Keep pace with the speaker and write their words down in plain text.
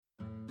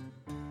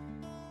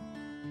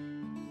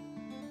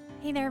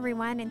Hey there,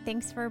 everyone, and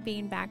thanks for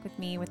being back with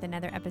me with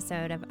another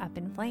episode of Up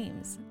in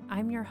Flames.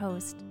 I'm your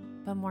host,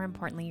 but more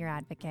importantly, your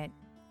advocate,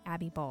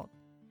 Abby Bolt.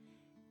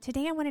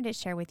 Today, I wanted to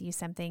share with you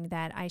something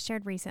that I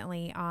shared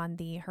recently on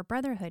the Her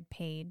Brotherhood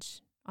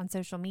page on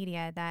social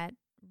media that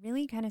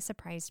really kind of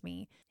surprised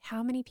me.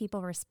 How many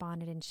people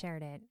responded and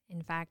shared it.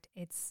 In fact,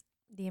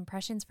 the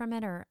impressions from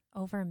it are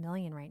over 1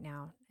 million right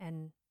now,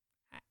 and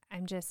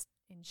I'm just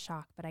in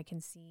shock, but I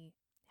can see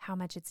how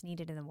much it's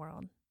needed in the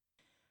world.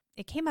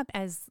 It came up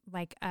as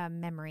like a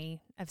memory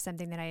of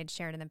something that I had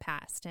shared in the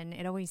past, and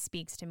it always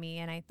speaks to me.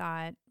 And I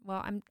thought,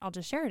 well, I'll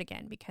just share it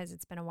again because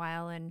it's been a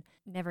while and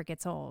never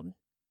gets old.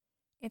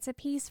 It's a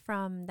piece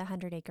from The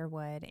 100 Acre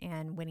Wood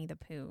and Winnie the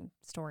Pooh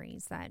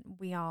stories that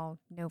we all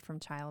know from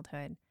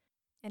childhood.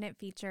 And it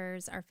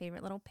features our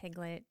favorite little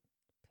piglet,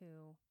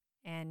 Pooh,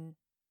 and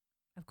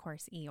of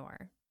course,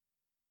 Eeyore.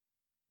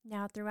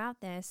 Now, throughout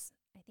this,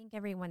 I think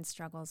everyone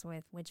struggles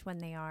with which one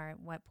they are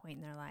at what point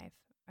in their life.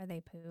 Are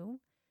they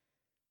Pooh,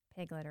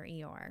 Piglet, or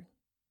Eeyore?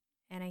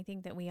 And I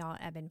think that we all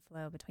ebb and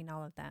flow between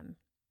all of them.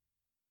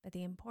 But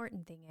the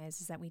important thing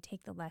is that we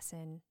take the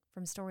lesson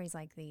from stories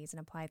like these and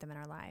apply them in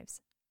our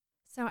lives.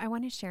 So I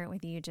want to share it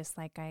with you just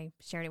like I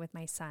shared it with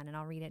my son, and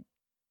I'll read it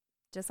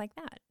just like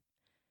that.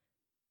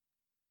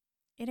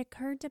 It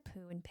occurred to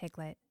Pooh and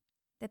Piglet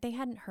that they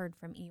hadn't heard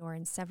from Eeyore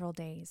in several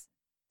days,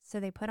 so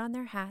they put on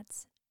their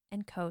hats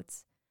and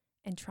coats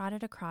and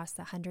trotted across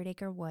the 100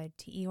 Acre Wood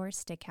to Eeyore's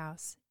stick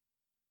house.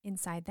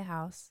 Inside the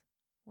house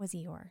was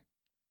Eeyore.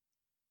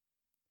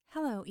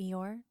 "Hello,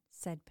 Eeyore,"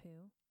 said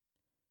Pooh.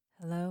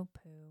 "Hello,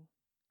 Pooh."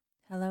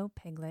 "Hello,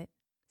 Piglet,"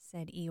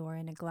 said Eeyore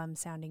in a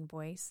glum-sounding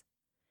voice.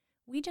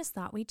 "We just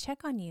thought we'd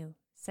check on you,"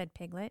 said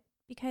Piglet,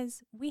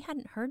 "because we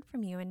hadn't heard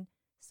from you, and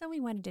so we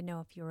wanted to know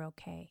if you were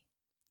okay."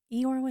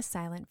 Eeyore was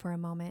silent for a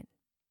moment.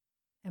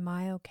 "Am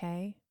I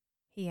okay?"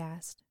 he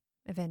asked,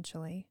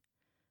 eventually.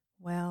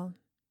 "Well,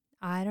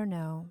 I don't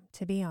know,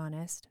 to be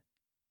honest.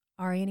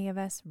 Are any of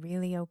us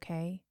really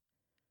okay?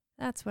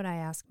 That's what I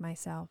ask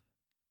myself.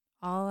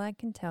 All I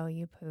can tell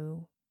you,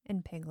 Pooh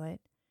and Piglet,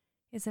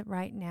 is that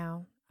right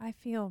now I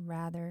feel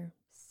rather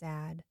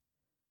sad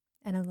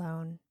and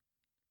alone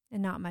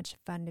and not much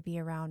fun to be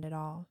around at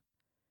all,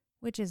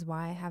 which is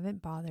why I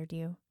haven't bothered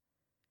you.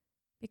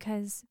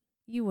 Because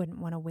you wouldn't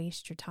want to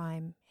waste your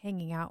time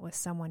hanging out with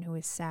someone who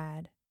is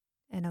sad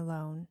and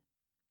alone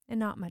and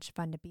not much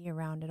fun to be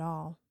around at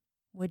all,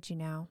 would you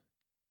now?"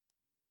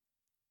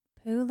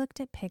 Pooh looked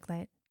at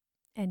Piglet,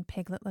 and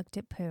Piglet looked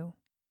at Pooh,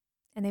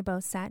 and they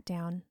both sat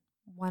down,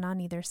 one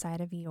on either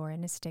side of Eeyore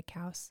in his stick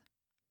house.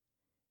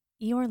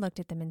 Eeyore looked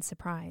at them in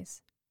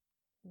surprise.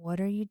 "What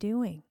are you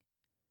doing?"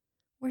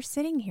 "We're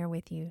sitting here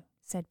with you,"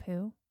 said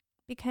Pooh,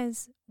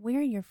 "because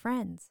we're your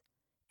friends,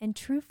 and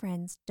true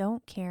friends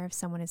don't care if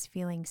someone is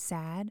feeling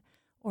sad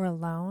or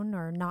alone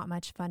or not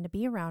much fun to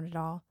be around at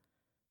all.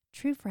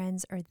 True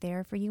friends are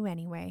there for you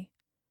anyway.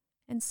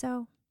 And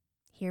so,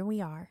 here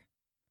we are."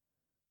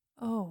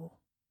 "Oh,"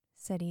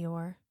 said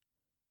Eeyore.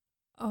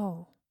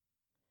 "Oh."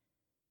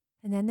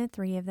 And then the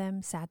three of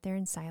them sat there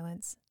in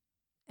silence.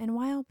 And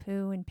while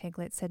Pooh and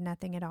Piglet said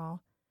nothing at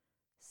all,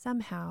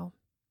 somehow,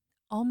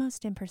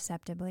 almost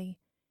imperceptibly,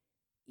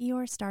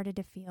 Eeyore started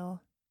to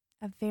feel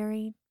a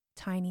very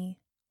tiny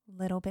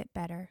little bit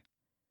better,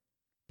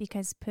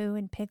 because Pooh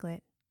and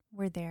Piglet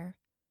were there.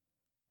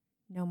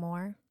 No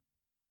more,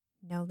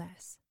 no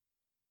less.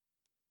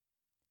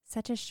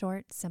 Such a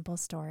short, simple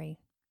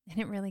story, and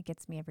it really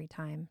gets me every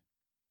time.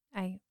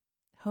 I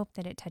hope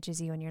that it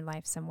touches you in your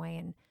life some way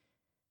and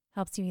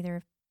helps you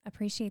either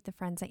appreciate the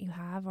friends that you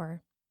have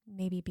or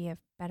maybe be a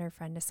better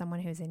friend to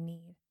someone who's in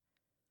need.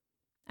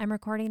 I'm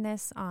recording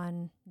this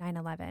on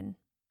 9/11,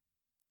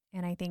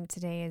 and I think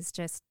today is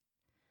just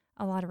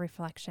a lot of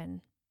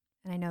reflection.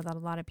 And I know that a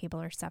lot of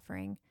people are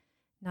suffering,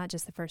 not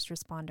just the first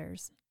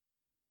responders,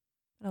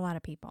 but a lot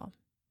of people.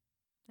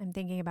 I'm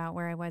thinking about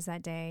where I was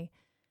that day,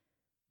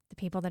 the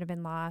people that have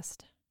been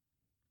lost,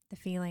 the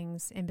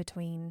feelings in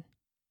between.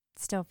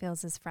 Still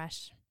feels as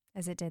fresh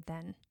as it did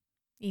then,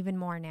 even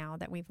more now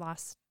that we've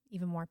lost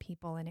even more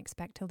people and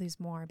expect to lose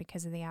more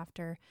because of the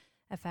after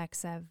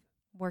effects of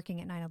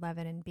working at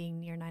 9/11 and being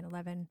near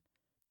 9/11.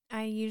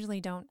 I usually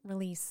don't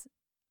release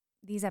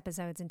these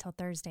episodes until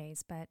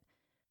Thursdays, but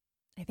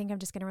I think I'm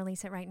just going to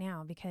release it right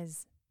now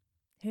because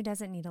who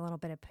doesn't need a little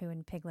bit of Pooh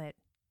and Piglet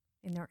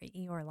in their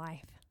Eeyore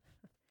life?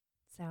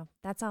 So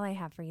that's all I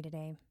have for you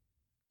today.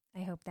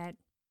 I hope that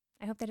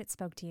it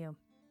spoke to you.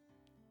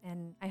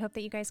 And I hope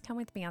that you guys come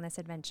with me on this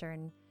adventure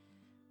and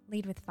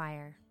lead with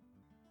fire.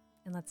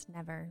 And let's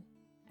never,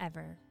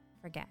 ever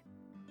forget.